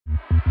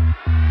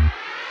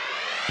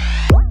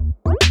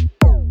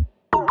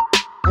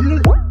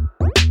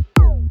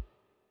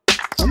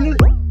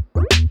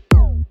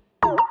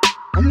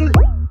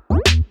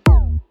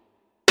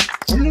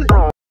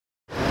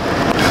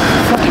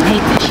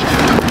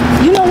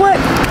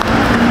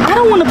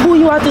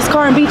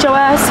and beat your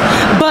ass,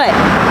 but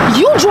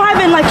you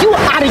driving like you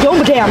out of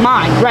your damn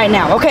mind right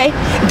now, okay?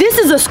 This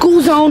is a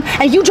school zone,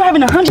 and you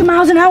driving 100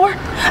 miles an hour?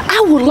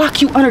 I will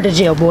lock you under the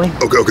jail, boy.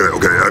 Okay.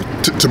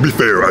 To be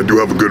fair, I do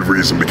have a good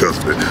reason because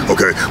of it.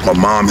 Okay, my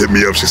mom hit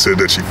me up. She said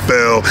that she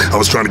fell. I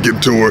was trying to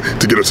get to her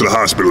to get her to the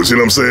hospital. You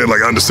know what I'm saying?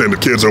 Like, I understand the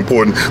kids are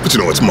important, but you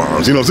know, it's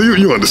moms. You know, so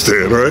you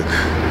understand, right?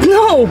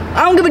 No,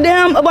 I don't give a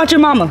damn about your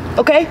mama,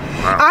 okay?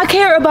 I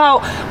care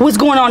about what's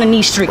going on in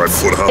these streets. Right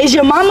before the hospital. Is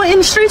your mama in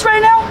the streets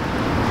right now?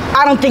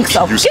 I don't think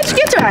so.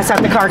 Get your ass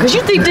out the car, because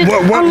you think that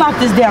unlock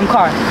this damn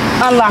car.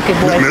 Unlock it,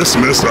 boy. Miss,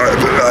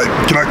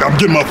 I'm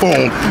getting my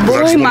phone.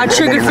 Boy, my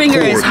trigger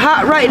finger is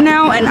hot right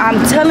now, and I'm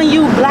telling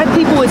you, black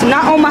people is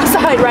not on my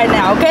side right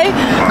now, okay?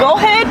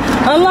 Go ahead,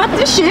 unlock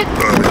this shit.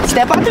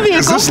 Step out the vehicle.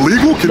 Is this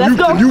legal?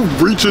 Can you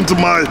reach into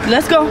my...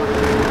 Let's go.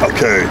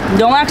 Okay.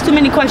 Don't ask too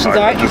many questions,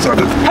 all right?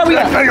 Hurry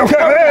up. Hey, okay.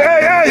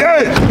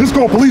 Hey. Let's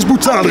go. Police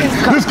brutality.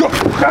 Let's go.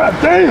 God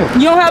damn.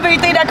 You don't have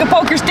anything that can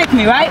poke or stick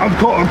me, right? I'm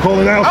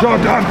calling out.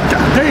 God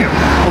damn.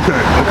 Okay.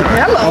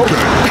 Hello.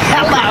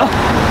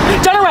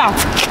 Turn around.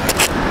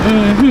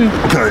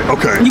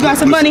 Okay. You got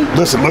some money?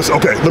 Listen.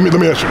 Okay. Let me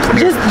ask you.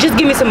 Just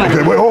give me some money.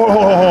 Okay. Wait. Hold.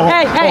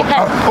 Hey.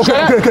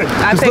 Okay.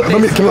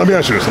 Let me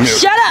ask you this.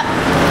 Shut up.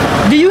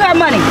 Do you have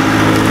money?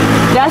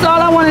 That's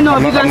all I want to know.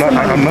 If you got some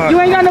money.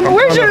 You ain't got no money.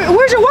 Where's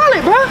your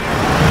wallet, bro?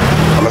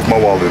 I left my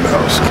wallet in the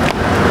house.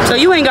 So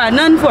you ain't got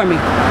nothing for me.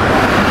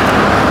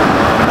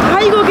 How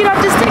you gonna get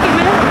off this ticket,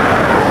 man?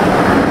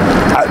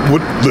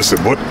 Listen.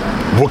 What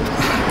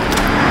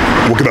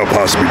can I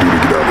possibly do to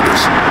get out of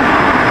this?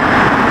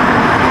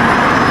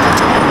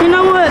 You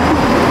know what?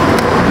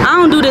 I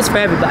don't do this for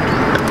everybody.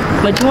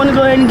 But you want to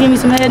go ahead and give me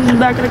some head in the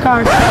back of the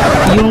car?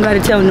 You don't got to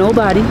tell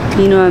nobody.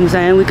 You know what I'm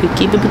saying? We could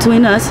keep it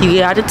between us. You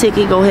get out the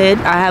ticket, go ahead.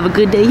 I have a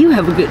good day, you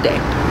have a good day.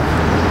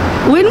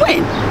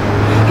 Win-win.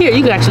 Here,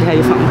 you can actually have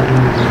your phone back.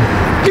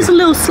 Just a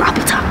little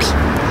sloppy toppy.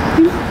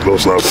 You know? Little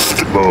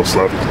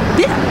sloppy.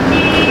 Yeah.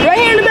 Right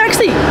here in the back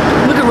seat.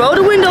 We can roll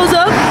the windows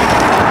up.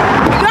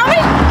 You got me?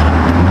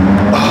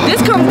 This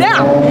comes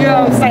down. You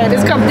know what I'm saying?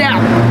 This comes down.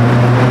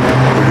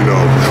 You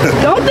know.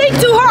 Don't think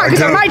too hard,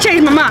 because I might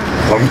change my mind.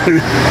 All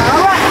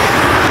right.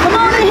 Come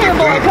on in here,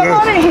 boy. Come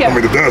on in here. I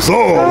mean, that's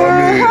all.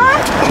 Wow!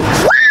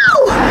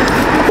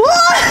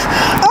 What?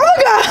 Oh, my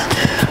God.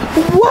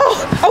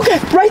 Whoa. Okay,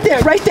 right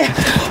there.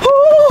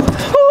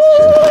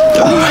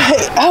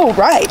 All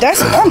right.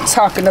 That's what I'm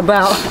talking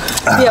about.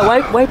 Yeah,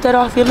 wipe that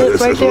off your lip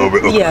right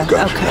there. Yeah,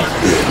 okay.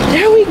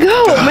 There we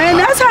go, man.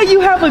 That's how you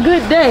have a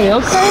good day,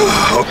 okay?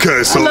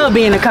 Okay, so... I love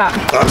being a cop.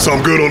 So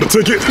I'm good on the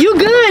ticket? You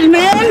good,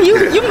 man.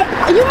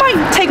 You might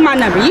take my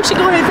number. You should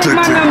go ahead and take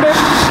my number.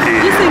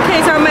 Just in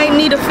case I may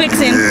need a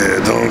fixing.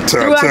 Yeah, don't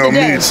tell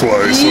me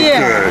twice.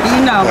 Yeah, okay.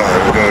 You know. All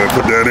right, we're going to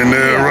put that in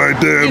there right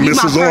there,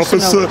 Mrs.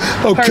 Officer.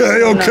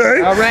 Okay.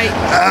 All right.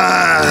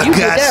 You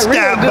got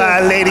stopped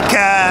by Lady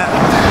Cop.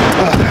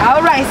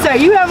 All right, sir.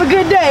 You have a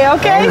good day,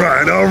 okay?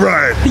 All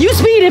right. You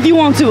speed if you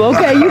want to,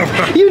 okay?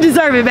 You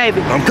deserve it,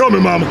 baby. I'm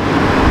coming, Mama.